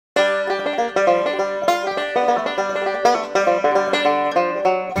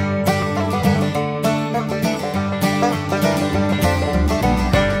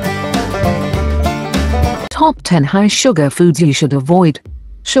Top 10 High Sugar Foods You Should Avoid.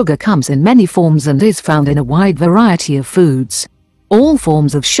 Sugar comes in many forms and is found in a wide variety of foods. All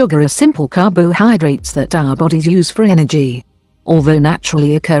forms of sugar are simple carbohydrates that our bodies use for energy. Although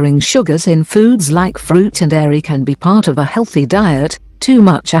naturally occurring sugars in foods like fruit and dairy can be part of a healthy diet, too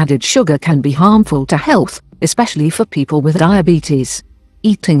much added sugar can be harmful to health, especially for people with diabetes.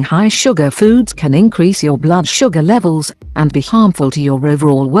 Eating high sugar foods can increase your blood sugar levels and be harmful to your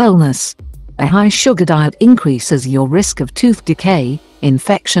overall wellness. A high sugar diet increases your risk of tooth decay,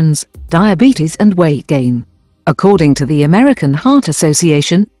 infections, diabetes and weight gain. According to the American Heart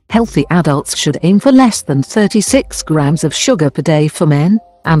Association, healthy adults should aim for less than 36 grams of sugar per day for men,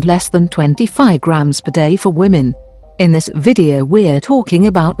 and less than 25 grams per day for women. In this video we're talking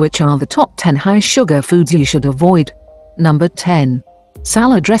about which are the top 10 high sugar foods you should avoid. Number 10.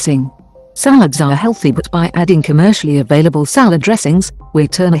 Salad dressing. Salads are healthy, but by adding commercially available salad dressings, we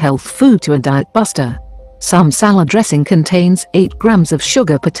turn a health food to a diet buster. Some salad dressing contains 8 grams of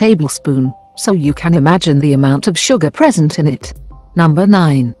sugar per tablespoon, so you can imagine the amount of sugar present in it. Number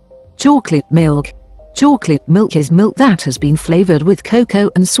 9. Chocolate milk. Chocolate milk is milk that has been flavored with cocoa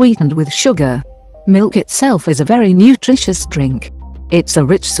and sweetened with sugar. Milk itself is a very nutritious drink. It's a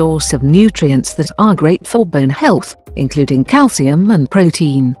rich source of nutrients that are great for bone health, including calcium and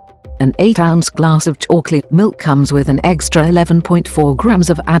protein. An 8-ounce glass of chocolate milk comes with an extra 11.4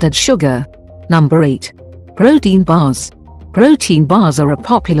 grams of added sugar. Number 8. Protein bars. Protein bars are a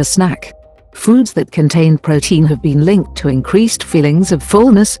popular snack. Foods that contain protein have been linked to increased feelings of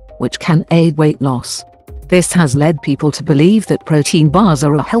fullness, which can aid weight loss. This has led people to believe that protein bars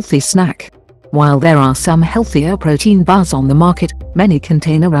are a healthy snack. While there are some healthier protein bars on the market, many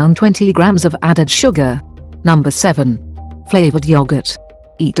contain around 20 grams of added sugar. Number 7. Flavored yogurt.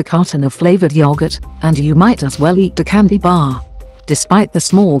 Eat a carton of flavored yogurt, and you might as well eat a candy bar. Despite the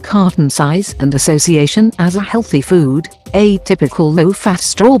small carton size and association as a healthy food, a typical low-fat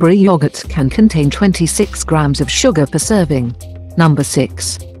strawberry yogurt can contain 26 grams of sugar per serving. Number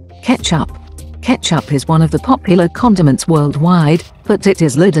 6. Ketchup. Ketchup is one of the popular condiments worldwide, but it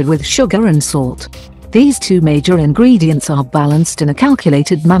is loaded with sugar and salt. These two major ingredients are balanced in a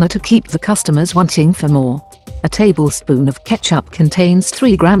calculated manner to keep the customers wanting for more. A tablespoon of ketchup contains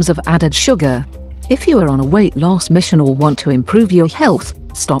 3 grams of added sugar. If you are on a weight loss mission or want to improve your health,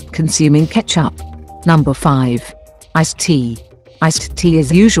 stop consuming ketchup. Number 5. Iced tea. Iced tea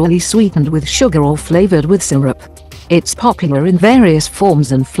is usually sweetened with sugar or flavored with syrup. It's popular in various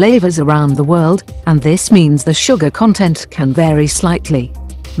forms and flavors around the world, and this means the sugar content can vary slightly.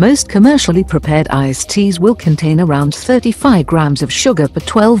 Most commercially prepared iced teas will contain around 35 grams of sugar per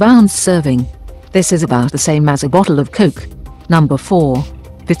 12-ounce serving. This is about the same as a bottle of Coke. Number 4.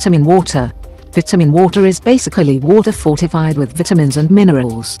 Vitamin water. Vitamin water is basically water fortified with vitamins and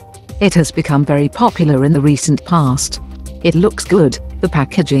minerals. It has become very popular in the recent past. It looks good, the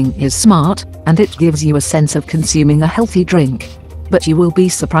packaging is smart, and it gives you a sense of consuming a healthy drink. But you will be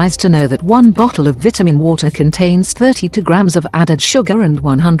surprised to know that one bottle of vitamin water contains 32 grams of added sugar and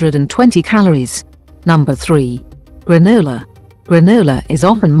 120 calories. Number 3. Granola. Granola is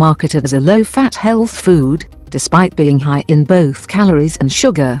often marketed as a low-fat health food, despite being high in both calories and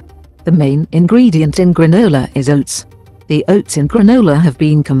sugar. The main ingredient in granola is oats. The oats in granola have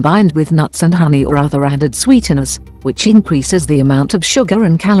been combined with nuts and honey or other added sweeteners, which increases the amount of sugar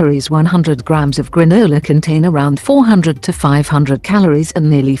and calories. 100 grams of granola contain around 400 to 500 calories and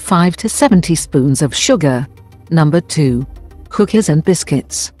nearly 5 to 70 spoons of sugar. Number 2. Cookies and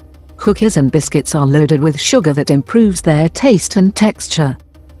biscuits. Cookies and biscuits are loaded with sugar that improves their taste and texture.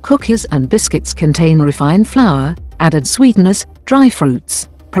 Cookies and biscuits contain refined flour, added sweeteners, dry fruits,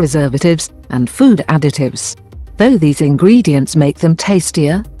 preservatives, and food additives. Though these ingredients make them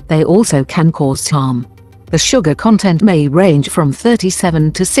tastier, they also can cause harm. The sugar content may range from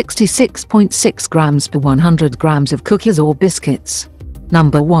 37 to 66.6 grams per 100 grams of cookies or biscuits.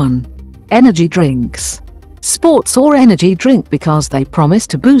 Number 1. Energy drinks. Sports or energy drink because they promise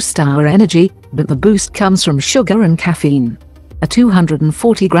to boost our energy, but the boost comes from sugar and caffeine. A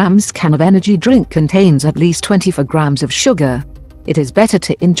 240 grams can of energy drink contains at least 24 grams of sugar. It is better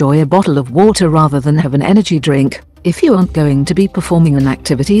to enjoy a bottle of water rather than have an energy drink, if you aren't going to be performing an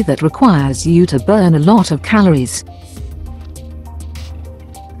activity that requires you to burn a lot of calories.